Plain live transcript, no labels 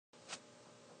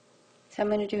So I'm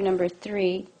going to do number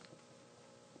 3.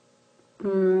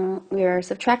 We are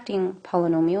subtracting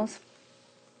polynomials.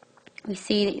 We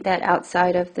see that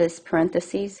outside of this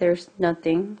parentheses there's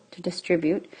nothing to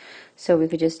distribute, so we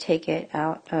could just take it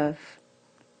out of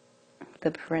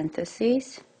the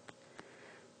parentheses.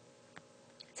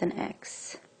 It's an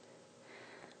x.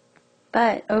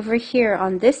 But over here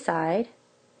on this side,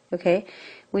 okay,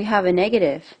 we have a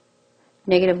negative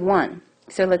 1.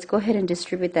 So let's go ahead and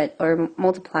distribute that, or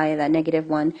multiply that negative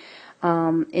 1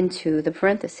 into the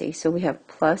parentheses. So we have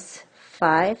plus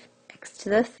 5x to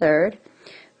the third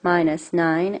minus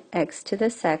 9x to the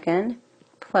second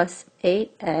plus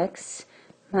 8x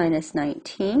minus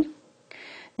 19.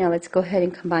 Now let's go ahead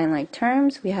and combine like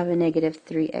terms. We have a negative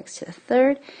 3x to the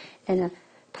third and a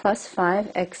plus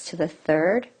 5x to the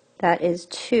third. That is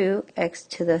 2x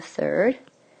to the third.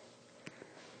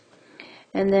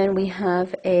 And then we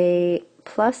have a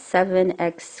plus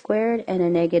 7x squared and a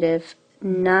negative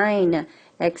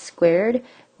 9x squared.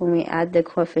 When we add the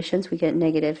coefficients, we get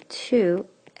negative 2x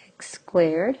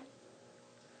squared.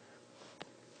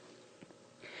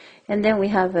 And then we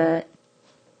have a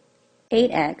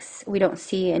 8x. We don't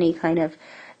see any kind of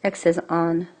x's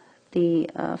on the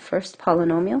first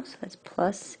polynomial, so that's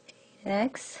plus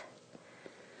 8x.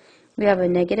 We have a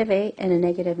negative 8 and a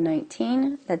negative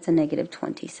 19. That's a negative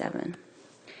 27.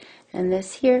 And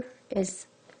this here is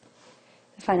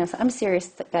the final. I'm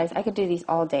serious, guys. I could do these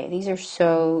all day. These are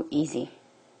so easy.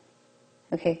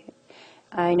 Okay,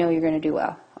 I know you're going to do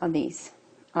well on these,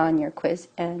 on your quiz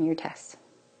and your tests.